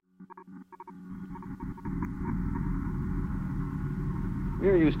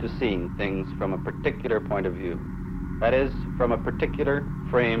We're used to seeing things from a particular point of view. That is, from a particular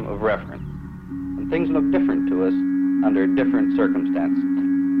frame of reference. And things look different to us under different circumstances.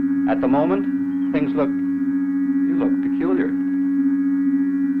 At the moment, things look... You look peculiar.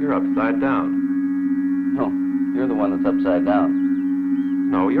 You're upside down. No, you're the one that's upside down.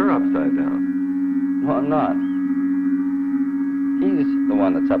 No, you're upside down. No, I'm not. He's the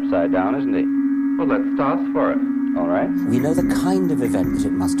one that's upside down, isn't he? Well, let's toss for it. All right. We know the kind of event that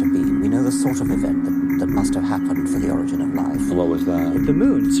it must have been. We know the sort of event that must have happened for the origin of life. What was that? The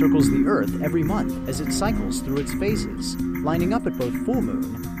moon circles the Earth every month as it cycles through its phases, lining up at both full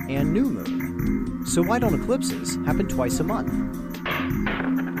moon and new moon. So why don't eclipses happen twice a month?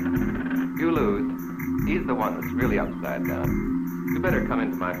 You lose. He's the one that's really upside down. You better come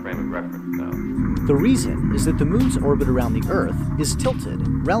into my frame of reference now. The reason is that the moon's orbit around the Earth is tilted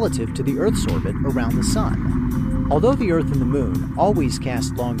relative to the Earth's orbit around the sun. Although the Earth and the moon always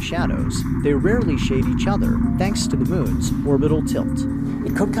cast long shadows, they rarely shade each other thanks to the moon's orbital tilt.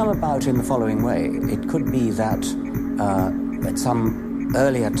 It could come about in the following way. It could be that at some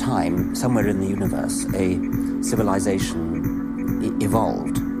earlier time, somewhere in the universe, a civilization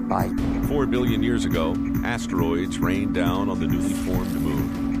evolved by... 4 billion years ago, asteroids rained down on the newly formed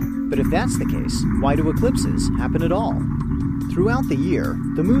moon. But if that's the case, why do eclipses happen at all? Throughout the year,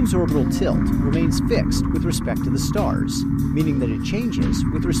 the moon's orbital tilt remains fixed with respect to the stars, meaning that it changes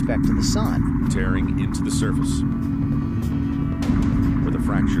with respect to the sun. Tearing into the surface. Where the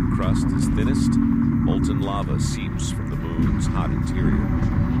fractured crust is thinnest, molten lava seeps from the moon's hot interior.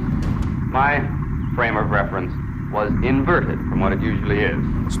 My frame of reference was inverted from what it usually is.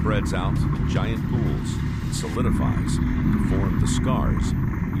 It spreads out in giant pools and solidifies to form the scars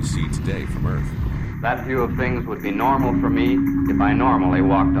we see today from Earth. That view of things would be normal for me if I normally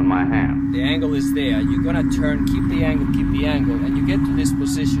walked on my hands. The angle is there. You're going to turn, keep the angle, and you get to this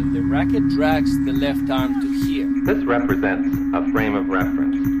position. The racket drags the left arm to here. This represents a frame of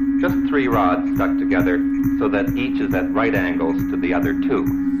reference. Just 3 rods stuck together so that each is at right angles to the other 2.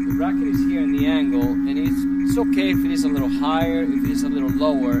 The racket is here in the angle, and it's okay if it is a little higher, if it is a little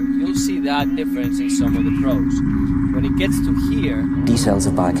lower. You'll see that difference in some of the pros. When it gets to here... Details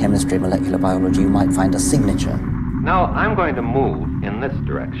of biochemistry, molecular biology, you might find a signature. Now I'm going to move in this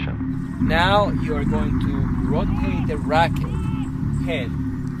direction. Now you are going to rotate the racket head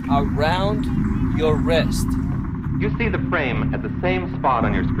around your wrist. You see the frame at the same spot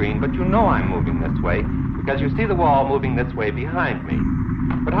on your screen, but you know I'm moving this way because you see the wall moving this way behind me.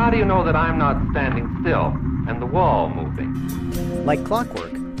 But how do you know that I'm not standing still and the wall moving? Like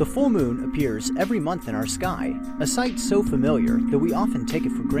clockwork, the full moon appears every month in our sky, a sight so familiar that we often take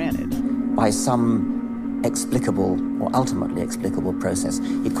it for granted. By some explicable or ultimately explicable process,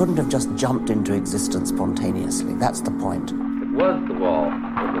 it couldn't have just jumped into existence spontaneously. That's the point. It was the wall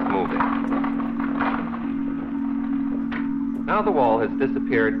that was moving. Now the wall has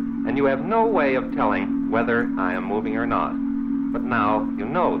disappeared, and you have no way of telling whether I am moving or not. But now you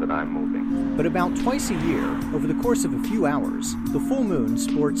know that I'm moving. But about twice a year, over the course of a few hours, the full moon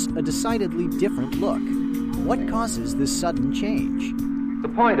sports a decidedly different look. What causes this sudden change? The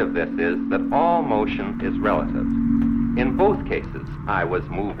point of this is that all motion is relative. In both cases, I was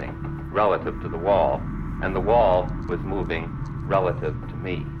moving relative to the wall, and the wall was moving relative to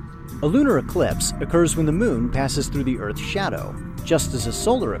me. A lunar eclipse occurs when the moon passes through the Earth's shadow, just as a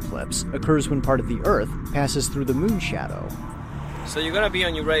solar eclipse occurs when part of the Earth passes through the moon's shadow. So you're going to be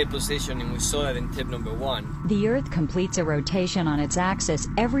on your right position, and we saw that in tip number 1. The Earth completes a rotation on its axis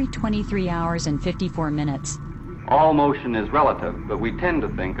every 23 hours and 54 minutes. All motion is relative, but we tend to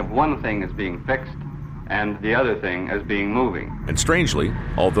think of one thing as being fixed and the other thing as being moving. And strangely,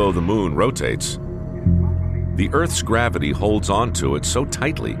 although the moon rotates, the Earth's gravity holds on to it so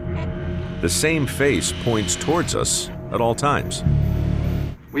tightly, the same face points towards us at all times.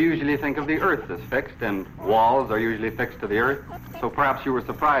 We usually think of the Earth as fixed, and walls are usually fixed to the Earth. So perhaps you were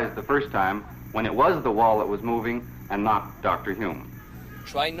surprised the first time when it was the wall that was moving and not Dr. Hume.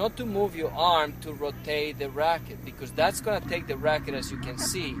 Try not to move your arm to rotate the racket, because that's going to take the racket, as you can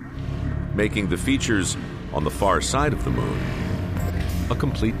see, making the features on the far side of the moon a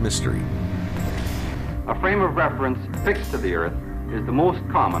complete mystery. A frame of reference fixed to the Earth is the most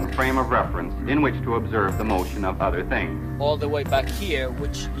common frame of reference in which to observe the motion of other things. All the way back here,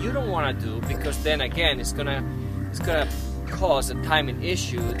 which you don't want to do, because then again it's gonna cause a timing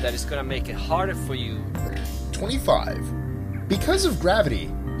issue that is gonna make it harder for you. 25. Because of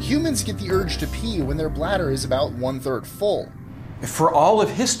gravity, humans get the urge to pee when their bladder is about 1/3 full. For all of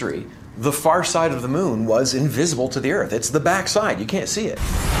history, the far side of the moon was invisible to the Earth. It's the back side. You can't see it.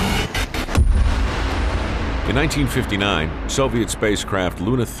 In 1959, Soviet spacecraft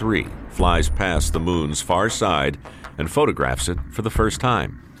Luna 3 flies past the moon's far side and photographs it for the first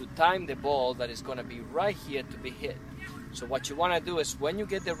time. To time the ball that is going to be right here to be hit. So what you want to do is when you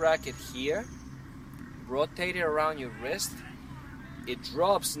get the racket here, rotate it around your wrist. It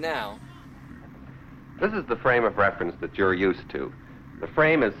drops now. This is the frame of reference that you're used to. The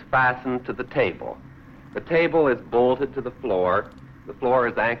frame is fastened to the table. The table is bolted to the floor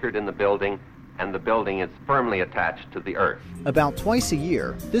is anchored in the building, and the building is firmly attached to the Earth. About twice a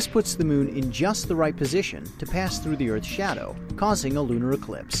year, this puts the moon in just the right position to pass through the Earth's shadow, causing a lunar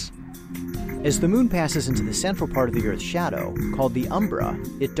eclipse. As the moon passes into the central part of the Earth's shadow, called the umbra,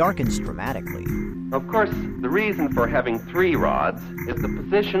 it darkens dramatically. Of course, the reason for having 3 rods is the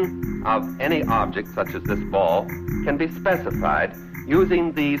position of any object, such as this ball, can be specified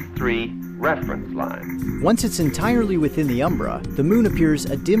using these 3 reference lines. Once it's entirely within the umbra, the moon appears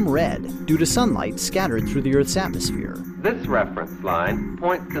a dim red due to sunlight scattered through the Earth's atmosphere. This reference line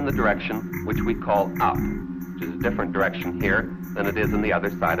points in the direction which we call up, which is a different direction here than it is on the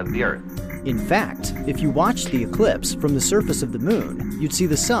other side of the Earth. In fact, if you watched the eclipse from the surface of the moon, you'd see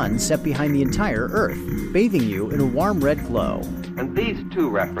the sun set behind the entire Earth, bathing you in a warm red glow. And these 2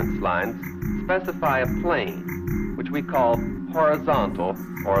 reference lines specify a plane, which we call horizontal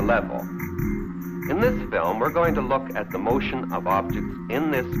or level. In this film, we're going to look at the motion of objects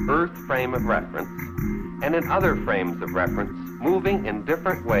in this Earth frame of reference and in other frames of reference moving in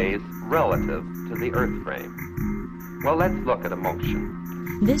different ways relative to the Earth frame. Well, let's look at a motion.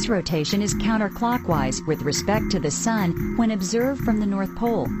 This rotation is counterclockwise with respect to the sun when observed from the North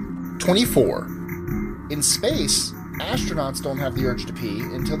Pole. 24. In space, astronauts don't have the urge to pee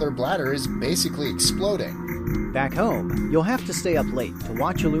until their bladder is basically exploding. Back home, you'll have to stay up late to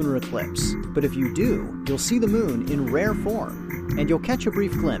watch a lunar eclipse, but if you do, you'll see the moon in rare form, and you'll catch a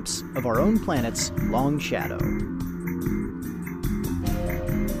brief glimpse of our own planet's long shadow.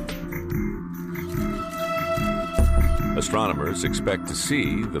 Astronomers expect to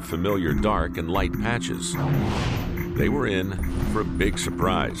see the familiar dark and light patches. They were in for a big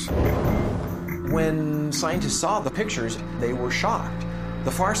surprise. When scientists saw the pictures, they were shocked.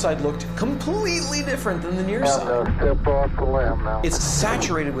 The far side looked completely different than the near side. Step off the limb now. It's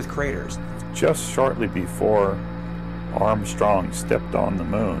saturated with craters. Just shortly before Armstrong stepped on the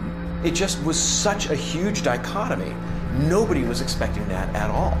moon, It just was such a huge dichotomy. Nobody was expecting that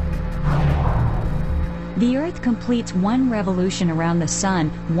at all. The Earth completes one revolution around the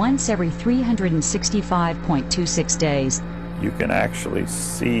Sun once every 365.26 days. you can actually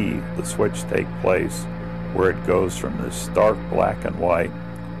see the switch take place where it goes from this stark black and white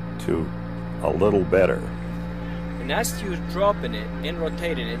to a little better. And as you're dropping it and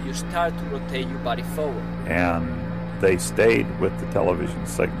rotating it, you start to rotate your body forward. And they stayed with the television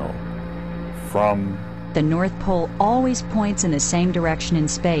signal from... The North Pole always points in the same direction in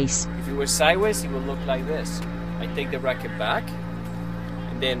space. If you were sideways, it would look like this. I take the racket back,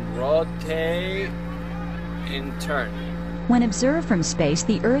 and then rotate and turn. When observed from space,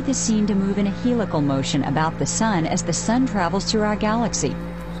 the Earth is seen to move in a helical motion about the Sun as the Sun travels through our galaxy.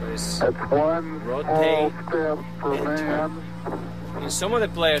 So it's That's one rotate step for and turn. man. In some of the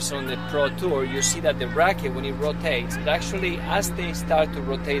players on the Pro Tour, you see that the racket, when it rotates, it actually, as they start to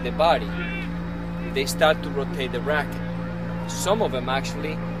rotate the body, they start to rotate the racket. Some of them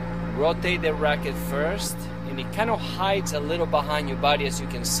actually rotate the racket first, and it kind of hides a little behind your body, as you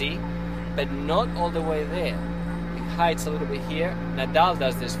can see, but not all the way there. It hides a little bit here. Nadal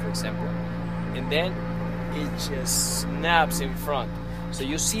does this, for example, and then it just snaps in front. So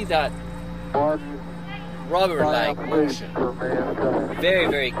you see that rubber-like motion, very,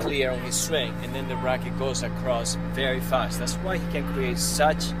 very clear on his swing, and then the racket goes across very fast. That's why he can create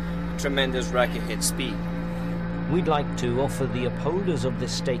such tremendous racket hit speed. We'd like to offer the upholders of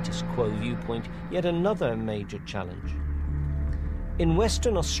this status quo viewpoint yet another major challenge. In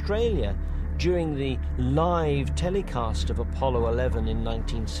Western Australia, during the live telecast of Apollo 11 in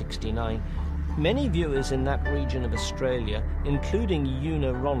 1969, many viewers in that region of Australia, including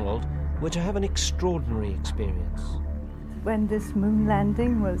Una Ronald, were to have an extraordinary experience. When this moon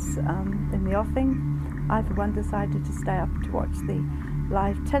landing was in the offing, I for one decided to stay up to watch the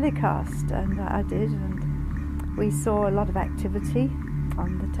live telecast, and I did, and we saw a lot of activity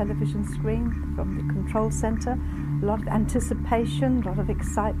on the television screen from the control center, a lot of anticipation, a lot of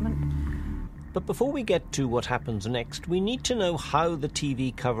excitement. But before we get to what happens next, we need to know how the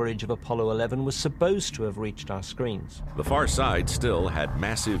TV coverage of Apollo 11 was supposed to have reached our screens. The far side still had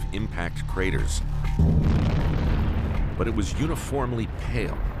massive impact craters, but it was uniformly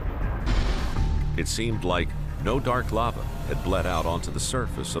pale. It seemed like no dark lava had bled out onto the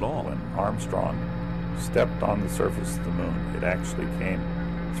surface at all. When Armstrong stepped on the surface of the moon. It actually came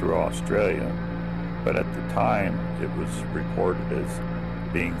through Australia, but at the time it was reported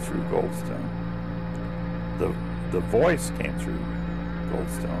as being through Goldstone. The voice came through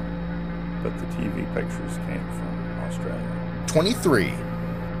Goldstone, but the TV pictures came from Australia. 23.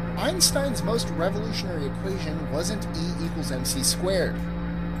 Einstein's most revolutionary equation wasn't E equals mc squared,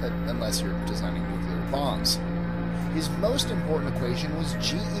 unless you're designing nuclear bombs. His most important equation was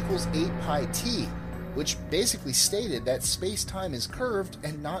G equals 8 pi t, which basically stated that space-time is curved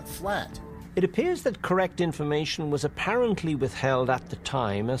and not flat. It appears that correct information was apparently withheld at the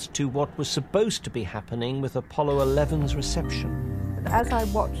time as to what was supposed to be happening with Apollo 11's reception. As I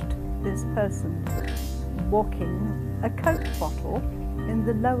watched this person walking a Coke bottle in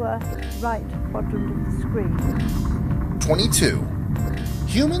the lower right quadrant of the screen. 22.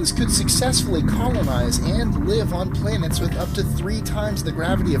 Humans could successfully colonize and live on planets with up to 3 times the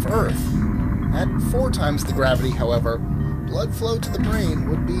gravity of Earth. At 4 times the gravity, however, blood flow to the brain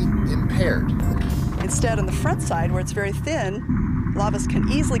would be impaired. Instead, on the front side, where it's very thin, lavas can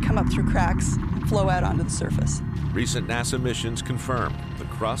easily come up through cracks and flow out onto the surface. Recent NASA missions confirm the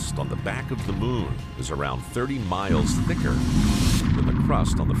crust on the back of the moon is around 30 miles thicker than the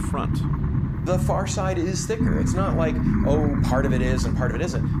crust on the front. The far side is thicker. It's not like, oh, part of it is and part of it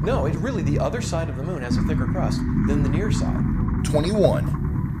isn't. No, it's really the other side of the moon has a thicker crust than the near side.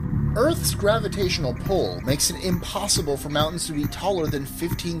 21. Earth's gravitational pull makes it impossible for mountains to be taller than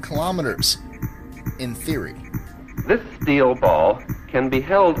 15 kilometers, in theory. This steel ball can be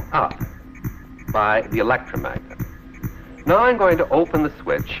held up by the electromagnet. Now I'm going to open the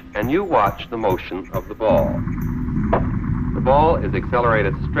switch and you watch the motion of the ball. The ball is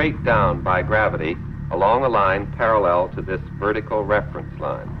accelerated straight down by gravity along a line parallel to this vertical reference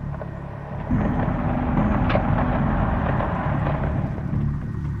line.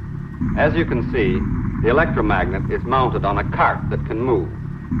 As you can see, the electromagnet is mounted on a cart that can move.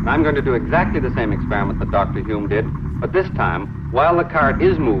 And I'm going to do exactly the same experiment that Dr. Hume did, but this time while the cart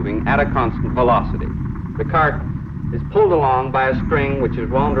is moving at a constant velocity. The cart is pulled along by a string which is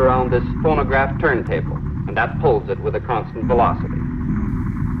wound around this phonograph turntable, and that pulls it with a constant velocity.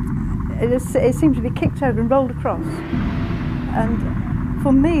 It seemed to be kicked over and rolled across. And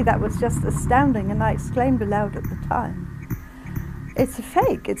for me, that was just astounding, and I exclaimed aloud at the time, "It's a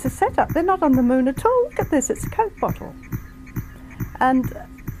fake, it's a setup. They're not on the moon at all. Look at this, it's a Coke bottle." And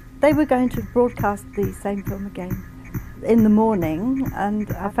they were going to broadcast the same film again in the morning,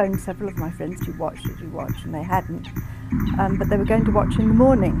 and I phoned several of my friends, "Did you watch, and they hadn't. But they were going to watch in the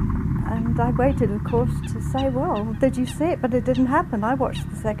morning. And I waited, of course, to say, "Well, did you see it?" But it didn't happen. I watched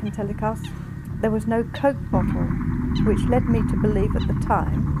the second telecast. There was no Coke bottle, which led me to believe at the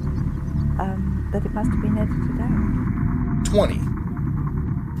time that it must have been edited out. 20.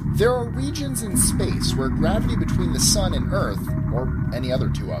 There are regions in space where gravity between the Sun and Earth, or any other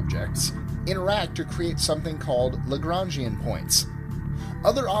 2 objects, interact to create something called Lagrangian points.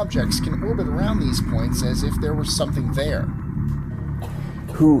 Other objects can orbit around these points as if there was something there.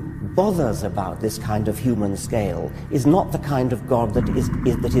 Who bothers about this kind of human scale is not the kind of God that is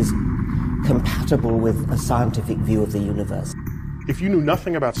compatible with a scientific view of the universe. If you knew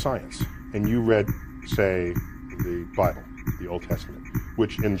nothing about science and you read, say, the Bible, the Old Testament,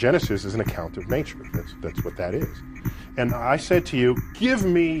 which in Genesis is an account of nature, that's what that is. And I said to you, give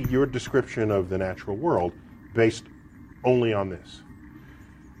me your description of the natural world based only on this.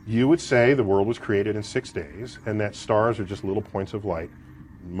 You would say the world was created in 6 days and that stars are just little points of light,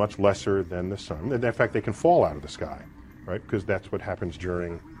 much lesser than the sun. And in fact, they can fall out of the sky, right? Because that's what happens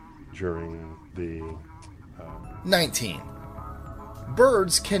during the... 19.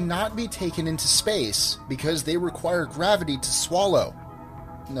 Birds cannot be taken into space because they require gravity to swallow.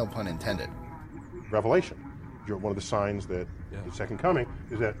 No pun intended. Revelation. One of the signs that the second coming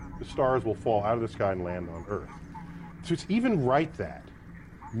is that the stars will fall out of the sky and land on Earth. So to even write that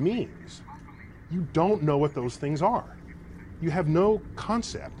means you don't know what those things are. You have no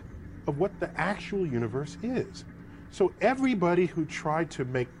concept of what the actual universe is. So everybody who tried to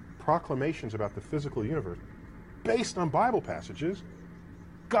make proclamations about the physical universe based on Bible passages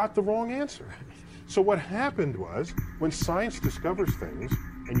got the wrong answer. So what happened was, when science discovers things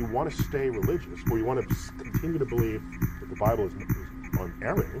and you want to stay religious, or you want to continue to believe that the Bible is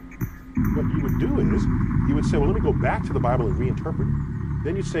unerring, what you would do is, you would say, well, let me go back to the Bible and reinterpret it.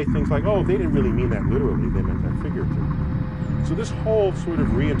 Then you'd say things like, oh, they didn't really mean that literally, they meant that figuratively. So this whole sort of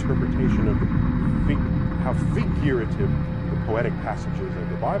reinterpretation of how figurative the poetic passages of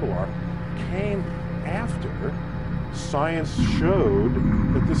the Bible are came after science showed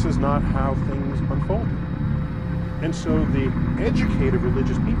that this is not how things unfolded. And so the educated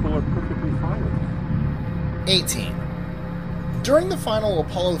religious people are perfectly fine with that. 18. During the final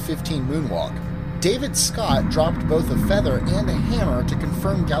Apollo 15 moonwalk, David Scott dropped both a feather and a hammer to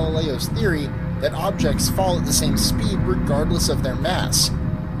confirm Galileo's theory that objects fall at the same speed regardless of their mass.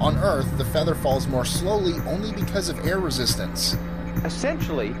 On Earth, the feather falls more slowly only because of air resistance.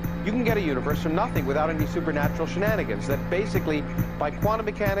 Essentially, you can get a universe from nothing without any supernatural shenanigans. That basically, by quantum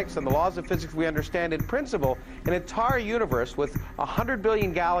mechanics and the laws of physics we understand in principle, an entire universe with 100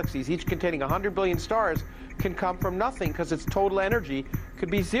 billion galaxies, each containing 100 billion stars, can come from nothing because its total energy could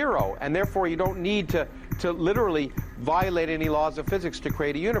be zero, and therefore you don't need to literally violate any laws of physics to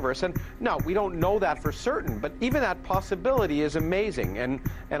create a universe. And no, we don't know that for certain, but even that possibility is amazing, and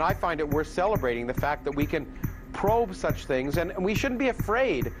I find it worth celebrating, the fact that we can probe such things, and we shouldn't be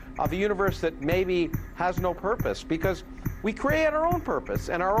afraid of a universe that maybe has no purpose, because we create our own purpose,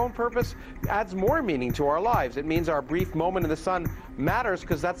 and our own purpose adds more meaning to our lives. It means our brief moment in the sun matters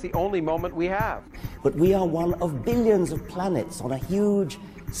because that's the only moment we have. But we are one of billions of planets on a huge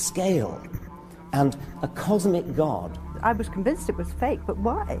scale, and a cosmic God. I was convinced it was fake, but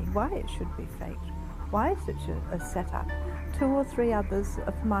why? Why it should be fake? Why such a setup? 2 or 3 others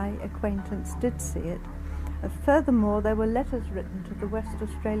of my acquaintance did see it. Furthermore, there were letters written to the West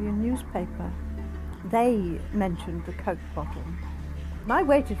Australian newspaper. They mentioned the Coke bottle. I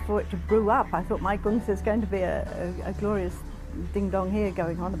waited for it to brew up. I thought, my goodness, there's going to be a glorious ding-dong here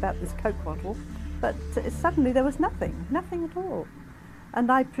going on about this Coke bottle. But suddenly there was nothing at all.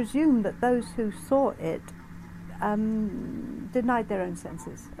 And I presume that those who saw it denied their own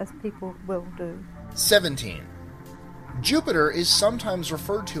senses, as people will do. 17. Jupiter is sometimes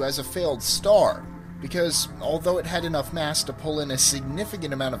referred to as a failed star, because although it had enough mass to pull in a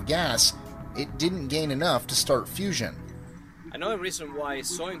significant amount of gas, it didn't gain enough to start fusion. Another reason why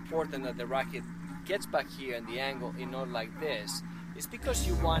it's so important that the rocket gets back here and the angle is not like this is because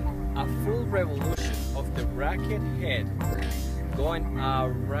you want a full revolution of the rocket head going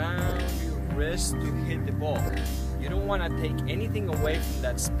around your wrist to hit the ball. You don't want to take anything away from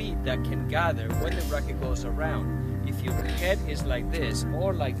that speed that can gather when the rocket goes around. If your head is like this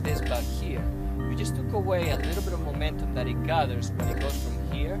or like this back here, you just took away a little bit of momentum that it gathers when it goes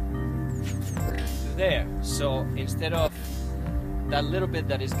from here to there. So instead of that little bit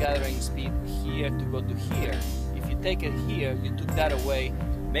that is gathering speed here to go to here, if you take it here, you took that away,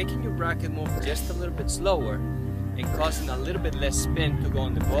 making your rocket move just a little bit slower and causing a little bit less spin to go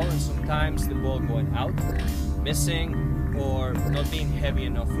on the ball, and sometimes the ball going out, missing, or not being heavy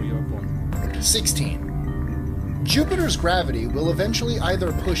enough for your opponent. 16. Jupiter's gravity will eventually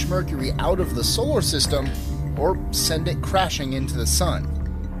either push Mercury out of the solar system or send it crashing into the sun.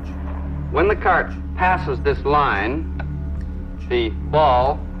 When the cart passes this line, the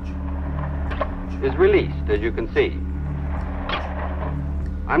ball is released, as you can see.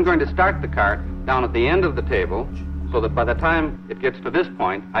 I'm going to start the cart down at the end of the table so that by the time it gets to this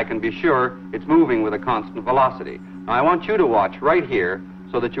point, I can be sure it's moving with a constant velocity. Now, I want you to watch right here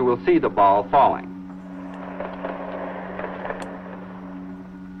so that you will see the ball falling.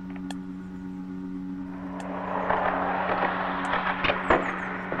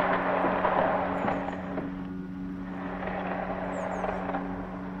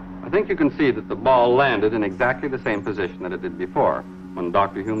 I think you can see that the ball landed in exactly the same position that it did before, when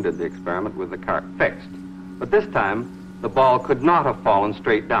Dr. Hume did the experiment with the cart fixed. But this time, the ball could not have fallen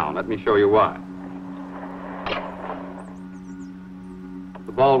straight down. Let me show you why.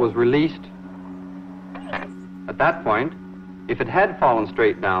 The ball was released at that point. If it had fallen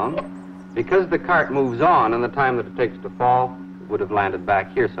straight down, because the cart moves on in the time that it takes to fall, it would have landed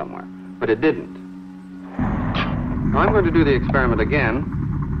back here somewhere. But it didn't. Now I'm going to do the experiment again.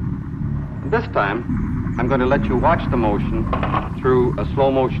 This time, I'm going to let you watch the motion through a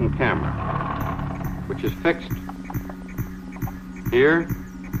slow motion camera, which is fixed here.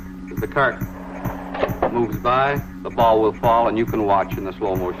 As the cart moves by, the ball will fall, and you can watch in the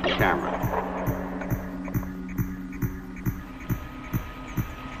slow motion camera.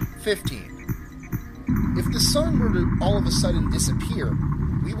 15. If the sun were to all of a sudden disappear,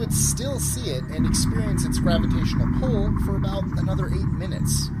 we would still see it and experience its gravitational pull for about another 8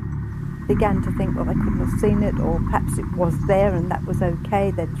 minutes. Began to think, well, they couldn't have seen it, or perhaps it was there and that was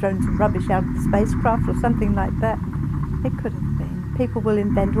okay. They'd thrown some rubbish out of the spacecraft or something like that. It could have been. People will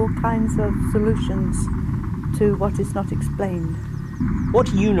invent all kinds of solutions to what is not explained. What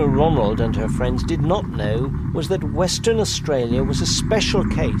Una Ronald and her friends did not know was that Western Australia was a special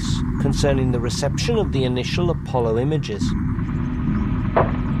case concerning the reception of the initial Apollo images.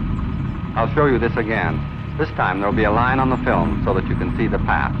 I'll show you this again. This time there'll be a line on the film so that you can see the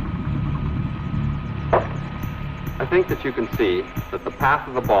path. I think that you can see that the path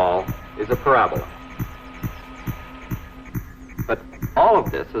of the ball is a parabola. But all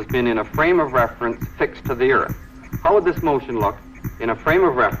of this has been in a frame of reference fixed to the Earth. How would this motion look in a frame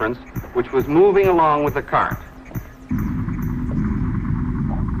of reference which was moving along with the cart?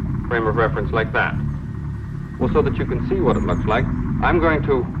 Frame of reference like that. Well, so that you can see what it looks like, I'm going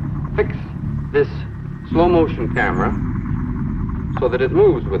to fix this slow motion camera so that it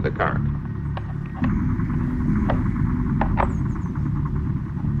moves with the cart.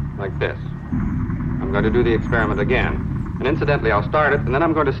 Like this. I'm going to do the experiment again. And incidentally, I'll start it, and then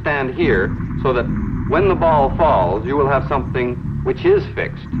I'm going to stand here so that when the ball falls, you will have something which is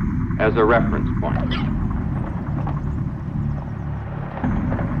fixed as a reference point.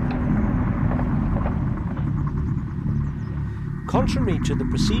 Contrary to the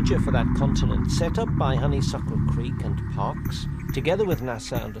procedure for that continent set up by Honeysuckle Creek and Parkes, together with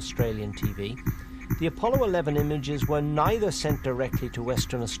NASA and Australian TV, the Apollo 11 images were neither sent directly to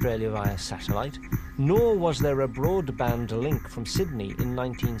Western Australia via satellite, nor was there a broadband link from Sydney in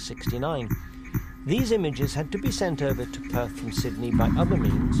 1969. These images had to be sent over to Perth from Sydney by other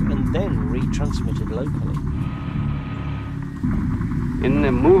means and then retransmitted locally. In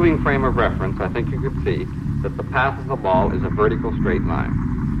the moving frame of reference, I think you could see that the path of the ball is a vertical straight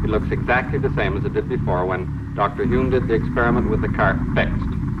line. It looks exactly the same as it did before when Dr. Hume did the experiment with the cart fixed.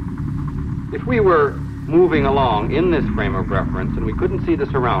 If we were moving along in this frame of reference and we couldn't see the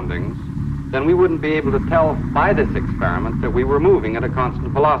surroundings, then we wouldn't be able to tell by this experiment that we were moving at a constant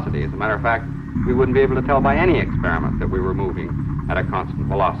velocity. As a matter of fact, we wouldn't be able to tell by any experiment that we were moving at a constant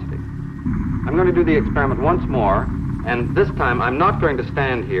velocity. I'm going to do the experiment once more, and this time I'm not going to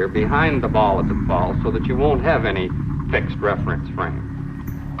stand here behind the ball as it falls so that you won't have any fixed reference frame.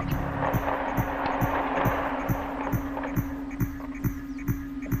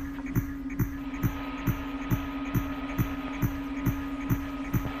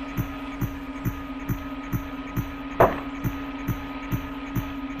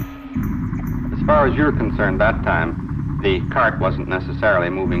 As far as you're concerned, that time, the cart wasn't necessarily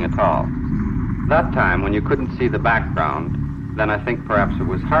moving at all. That time, when you couldn't see the background, then I think perhaps it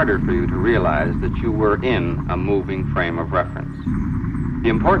was harder for you to realize that you were in a moving frame of reference. The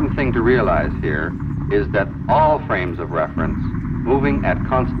important thing to realize here is that all frames of reference moving at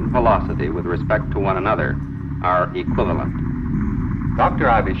constant velocity with respect to one another are equivalent. Dr.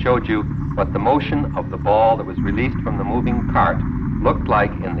 Ivy showed you what the motion of the ball that was released from the moving cart looked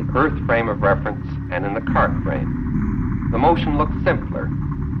like in the Earth frame of reference and in the cart frame. The motion looked simpler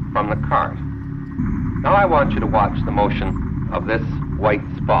from the cart. Now I want you to watch the motion of this white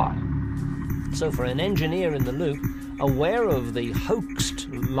spot. So for an engineer in the loop, aware of the hoaxed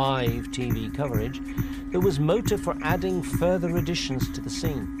live TV coverage, there was motive for adding further additions to the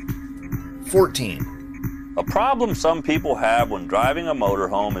scene. 14. A problem some people have when driving a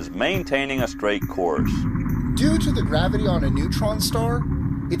motorhome is maintaining a straight course. Due to the gravity on a neutron star,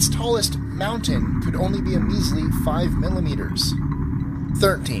 its tallest mountain could only be a measly 5 millimeters.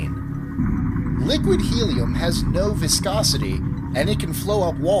 13. Liquid helium has no viscosity, and it can flow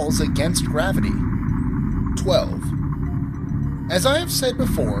up walls against gravity. 12. As I have said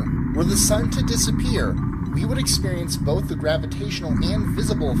before, were the sun to disappear, we would experience both the gravitational and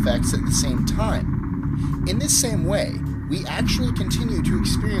visible effects at the same time. In this same way, we actually continue to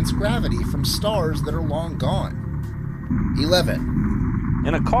experience gravity from stars that are long gone. 11.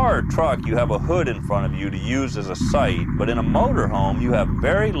 In a car or truck, you have a hood in front of you to use as a sight, but in a motorhome, you have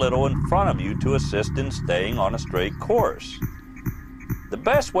very little in front of you to assist in staying on a straight course. The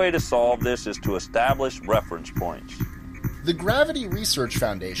best way to solve this is to establish reference points. The Gravity Research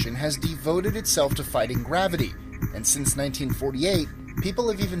Foundation has devoted itself to fighting gravity, and since 1948, people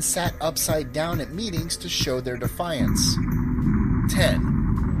have even sat upside down at meetings to show their defiance.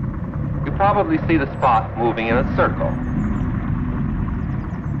 10. You probably see the spot moving in a circle.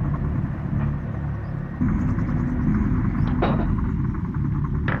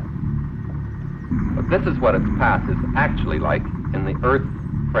 But this is what its path is actually like in the Earth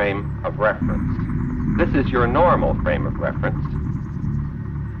frame of reference. This is your normal frame of reference.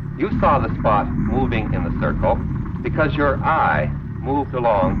 You saw the spot moving in the circle because your eye moved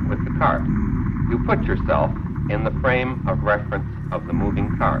along with the cart. You put yourself in the frame of reference of the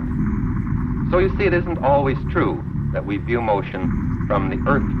moving cart. So you see, it isn't always true that we view motion from the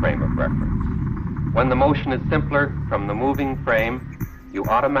Earth frame of reference. When the motion is simpler from the moving frame, you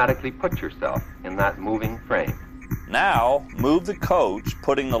automatically put yourself in that moving frame. Now, move the coach,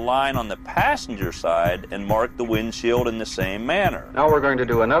 putting the line on the passenger side, and mark the windshield in the same manner. Now we're going to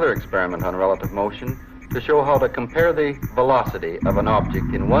do another experiment on relative motion to show how to compare the velocity of an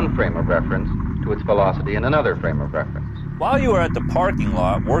object in one frame of reference to its velocity in another frame of reference. While you are at the parking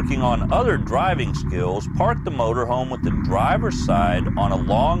lot working on other driving skills, park the motorhome with the driver's side on a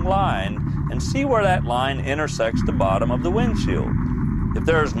long line and see where that line intersects the bottom of the windshield. If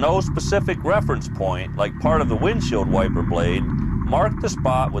there is no specific reference point, like part of the windshield wiper blade, mark the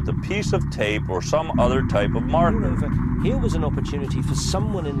spot with a piece of tape or some other type of marker. Moreover, here was an opportunity for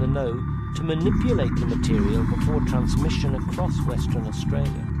someone in the know to manipulate the material before transmission across Western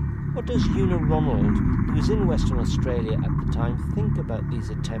Australia. What does Una Ronald, who was in Western Australia at the time, think about these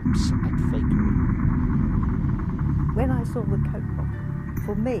attempts at fakery? When I saw the coat book,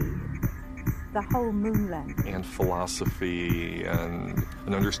 for me, the whole moon landing and philosophy and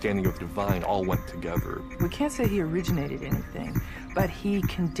an understanding of divine all went together. We can't say he originated anything, but he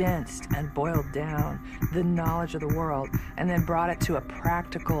condensed and boiled down the knowledge of the world and then brought it to a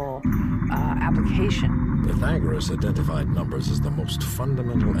practical application. Pythagoras identified numbers as the most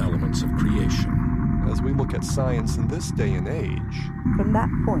fundamental elements of creation. As we look at science in this day and age, from that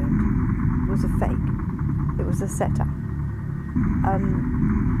point, it was a fake. It was a setup.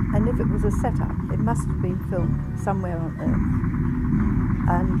 And if it was a setup, it must have been filmed somewhere on Earth.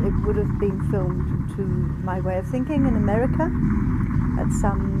 And it would have been filmed, to my way of thinking, in America at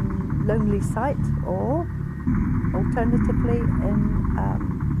some lonely site, or alternatively in...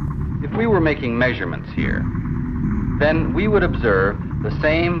 If we were making measurements here, then we would observe the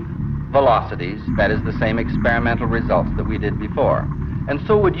same velocities, that is, the same experimental results that we did before. And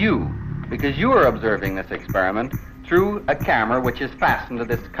so would you, because you are observing this experiment through a camera which is fastened to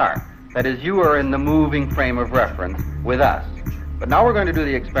this cart. That is, you are in the moving frame of reference with us. But now we're going to do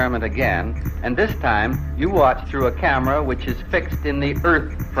the experiment again, and this time you watch through a camera which is fixed in the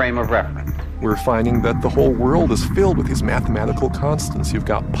Earth frame of reference. we're finding that the whole world is filled with these mathematical constants. You've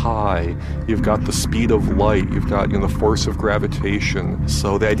got pi, you've got the speed of light, you've got the force of gravitation.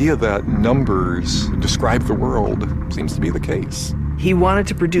 So the idea that numbers describe the world seems to be the case. He wanted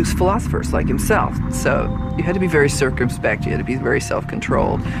to produce philosophers like himself, so you had to be very circumspect, you had to be very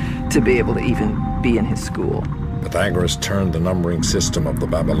self-controlled to be able to even be in his school. Pythagoras turned the numbering system of the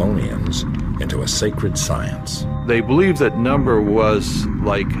Babylonians into a sacred science. They believed that number was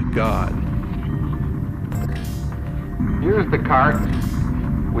like God. Here's the cart,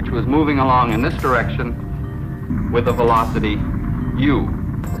 which was moving along in this direction with a velocity u.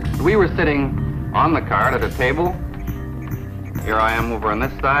 We were sitting on the cart at a table. Here I am over on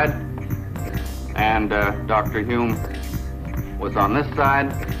this side, and Dr. Hume was on this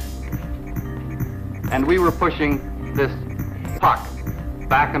side, and we were pushing this puck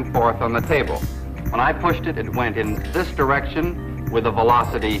back and forth on the table. When I pushed it, it went in this direction with a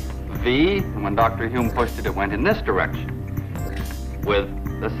velocity v, and when Dr. Hume pushed it, it went in this direction with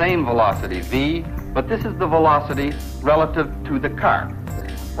the same velocity v, but this is the velocity relative to the cart.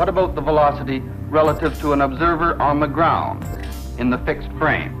 What about the velocity relative to an observer on the ground in the fixed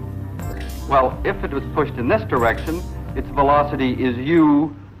frame? Well, if it was pushed in this direction, its velocity is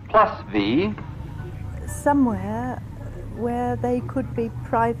u plus v. Somewhere where they could be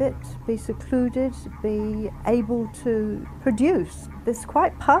private, be secluded, be able to produce this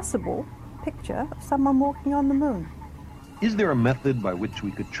quite passable picture of someone walking on the moon. Is there a method by which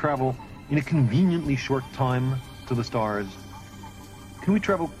we could travel in a conveniently short time to the stars? Can we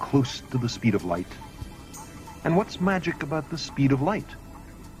travel close to the speed of light? And what's magic about the speed of light?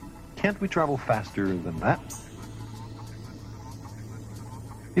 Can't we travel faster than that?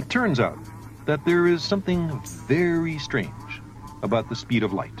 It turns out that there is something very strange about the speed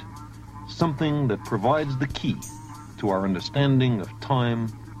of light, something that provides the key to our understanding of time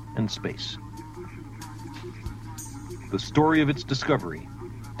and space. The story of its discovery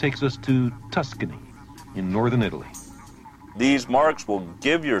takes us to Tuscany in northern Italy. These marks will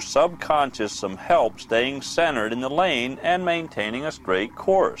give your subconscious some help staying centered in the lane and maintaining a straight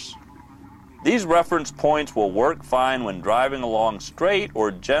course. These reference points will work fine when driving along straight or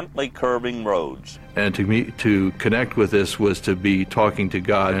gently curving roads. And to connect with this was to be talking to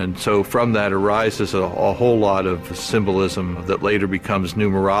God, and so from that arises a whole lot of symbolism that later becomes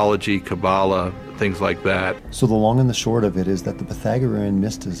numerology, Kabbalah, things like that. So the long and the short of it is that the Pythagorean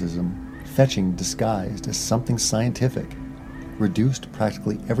mysticism, fetching disguised as something scientific, reduced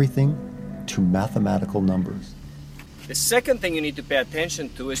practically everything to mathematical numbers. The second thing you need to pay attention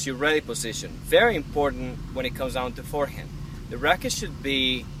to is your ready position. Very important when it comes down to forehand. The racket should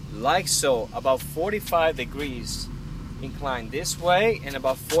be like so, about 45 degrees inclined this way and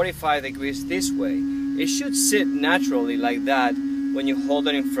about 45 degrees this way. It should sit naturally like that when you hold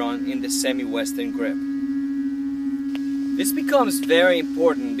it in front in the semi-western grip. This becomes very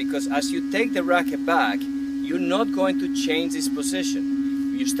important because as you take the racket back, you're not going to change this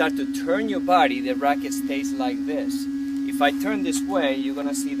position. If you start to turn your body, the racket stays like this. If if I turn this way, you're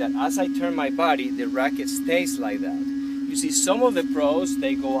gonna see that as I turn my body, the racket stays like that. You see some of the pros,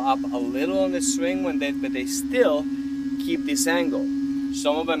 they go up a little on the swing but they still keep this angle.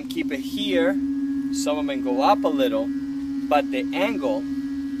 Some of them keep it here, some of them go up a little, but the angle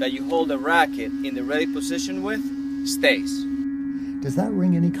that you hold the racket in the ready position with stays. Does that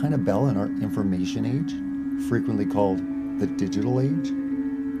ring any kind of bell in our information age, frequently called the digital age?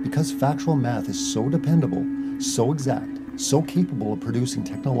 Because factual math is so dependable, so exact, so capable of producing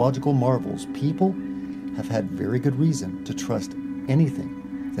technological marvels, people have had very good reason to trust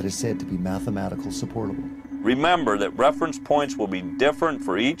anything that is said to be mathematical supportable. Remember that reference points will be different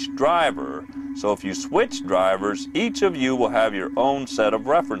for each driver, so if you switch drivers, each of you will have your own set of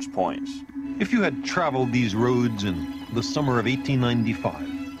reference points. If you had traveled these roads in the summer of 1895,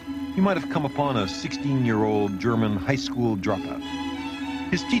 you might have come upon a 16-year-old German high school dropout.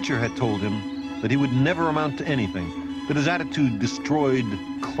 His teacher had told him that he would never amount to anything, that his attitude destroyed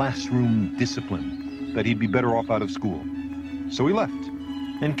classroom discipline, that he'd be better off out of school. So he left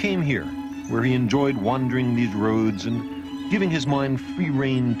and came here, where he enjoyed wandering these roads and giving his mind free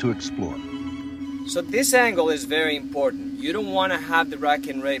rein to explore. So this angle is very important. You don't want to have the racket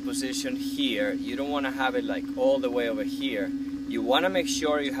in ready position here. You don't want to have it like all the way over here. You want to make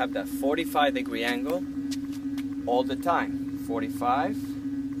sure you have that 45-degree angle all the time. 45,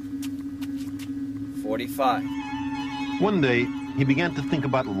 45. One day, he began to think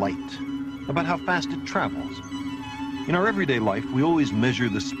about light, about how fast it travels. In our everyday life, we always measure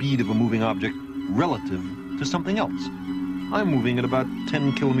the speed of a moving object relative to something else. I'm moving at about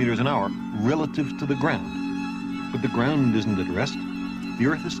 10 kilometers an hour relative to the ground. But the ground isn't at rest. The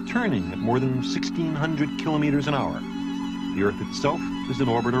Earth is turning at more than 1,600 kilometers an hour. The Earth itself is in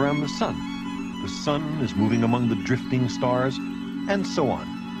orbit around the Sun. The Sun is moving among the drifting stars, and so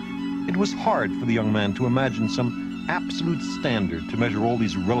on. It was hard for the young man to imagine some absolute standard to measure all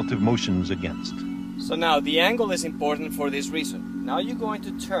these relative motions against. So now the angle is important for this reason. Now you're going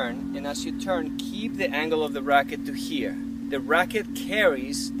to turn, and as you turn, keep the angle of the racket to here. The racket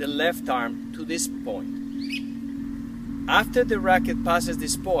carries the left arm to this point. After the racket passes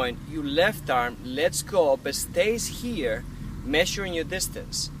this point, your left arm lets go but stays here, measuring your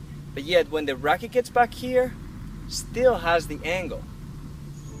distance. But yet when the racket gets back here, still has the angle.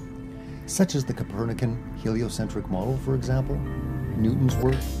 Such as the Copernican heliocentric model, for example, Newton's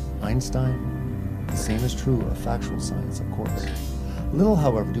work, Einstein. The same is true of factual science, of course. Little,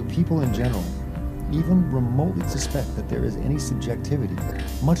 however, do people in general even remotely suspect that there is any subjectivity,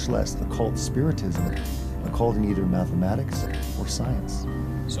 much less occult spiritism, occult in either mathematics or science.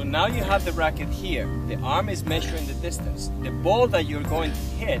 So now you have the racket here. The arm is measuring the distance. The ball that you're going to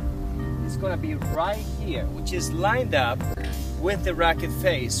hit is going to be right here, which is lined up with the racket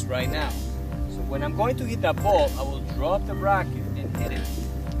face right now. So when I'm going to hit that ball, I will drop the racket and hit it.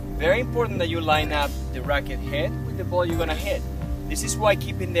 Very important that you line up the racket head with the ball you're going to hit. This is why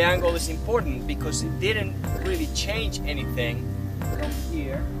keeping the angle is important, because it didn't really change anything from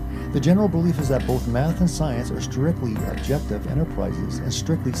here. The general belief is that both math and science are strictly objective enterprises and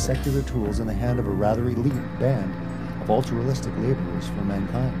strictly secular tools in the hand of a rather elite band of altruistic laborers for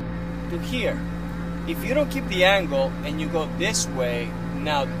mankind. To here, if you don't keep the angle and you go this way,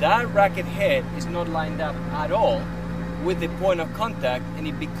 now that racket head is not lined up at all with the point of contact, and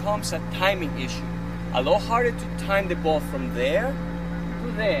it becomes a timing issue. A lot harder to time the ball from there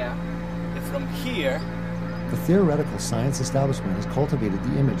to there than from here. The theoretical science establishment has cultivated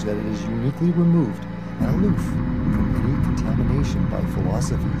the image that it is uniquely removed and aloof from any contamination by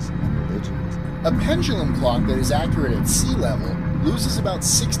philosophies and religions. A pendulum clock that is accurate at sea level loses about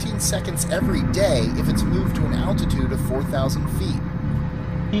 16 seconds every day if it's moved to an altitude of 4,000 feet.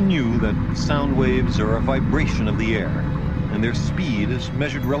 He knew that sound waves are a vibration of the air, and their speed is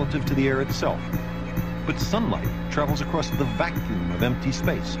measured relative to the air itself. But sunlight travels across the vacuum of empty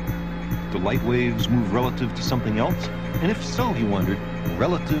space. Do light waves move relative to something else? And if so, he wondered,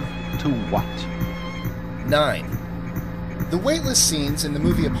 relative to what? 9. The weightless scenes in the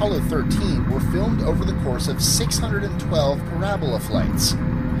movie Apollo 13 were filmed over the course of 612 parabola flights.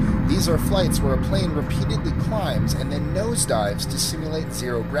 These are flights where a plane repeatedly climbs and then nosedives to simulate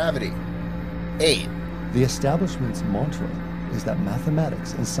zero gravity. 8. The establishment's mantra is that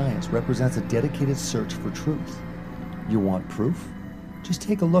mathematics and science represents a dedicated search for truth. You want proof? Just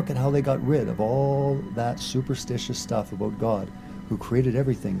take a look at how they got rid of all that superstitious stuff about God, who created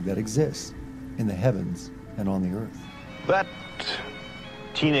everything that exists in the heavens and on the earth. That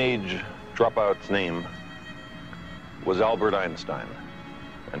teenage dropout's name was Albert Einstein,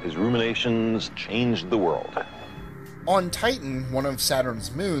 and his ruminations changed the world. On Titan, one of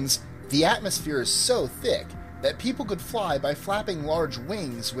Saturn's moons, the atmosphere is so thick that people could fly by flapping large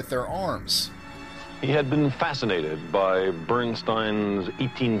wings with their arms. He had been fascinated by Bernstein's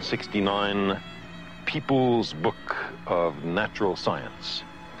 1869 People's Book of Natural Science.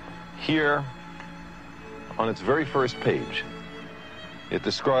 Here, on its very first page, it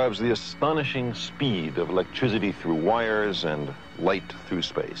describes the astonishing speed of electricity through wires and light through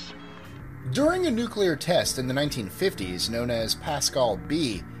space. During a nuclear test in the 1950s known as Pascal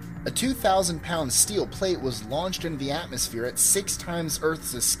B, a 2,000-pound steel plate was launched into the atmosphere at 6 times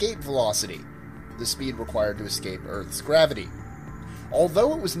Earth's escape velocity, the speed required to escape Earth's gravity.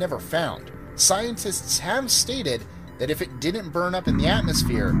 Although it was never found, scientists have stated that if it didn't burn up in the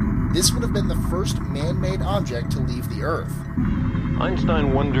atmosphere, this would have been the first man-made object to leave the Earth.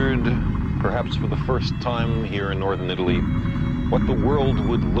 Einstein wondered, perhaps for the first time here in northern Italy, what the world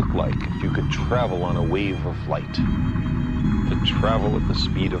would look like if you could travel on a wave of light. To travel at the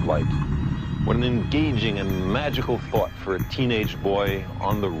speed of light. What an engaging and magical thought for a teenage boy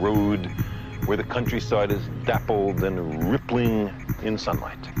on the road where the countryside is dappled and rippling in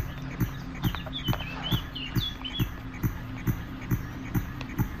sunlight.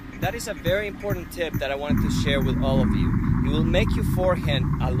 That is a very important tip that I wanted to share with all of you. It will make your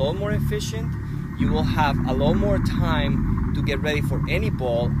forehand a lot more efficient. You will have a lot more time to get ready for any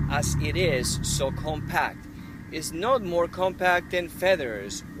ball, as it is so compact. It's not more compact than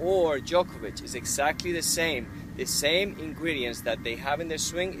Federer's or Djokovic. It's exactly the same. The same ingredients that they have in their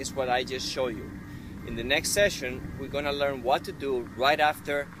swing is what I just showed you. In the next session, we're going to learn what to do right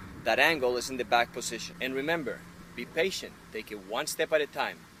after that angle is in the back position. And remember, be patient. Take it one step at a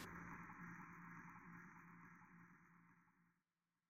time.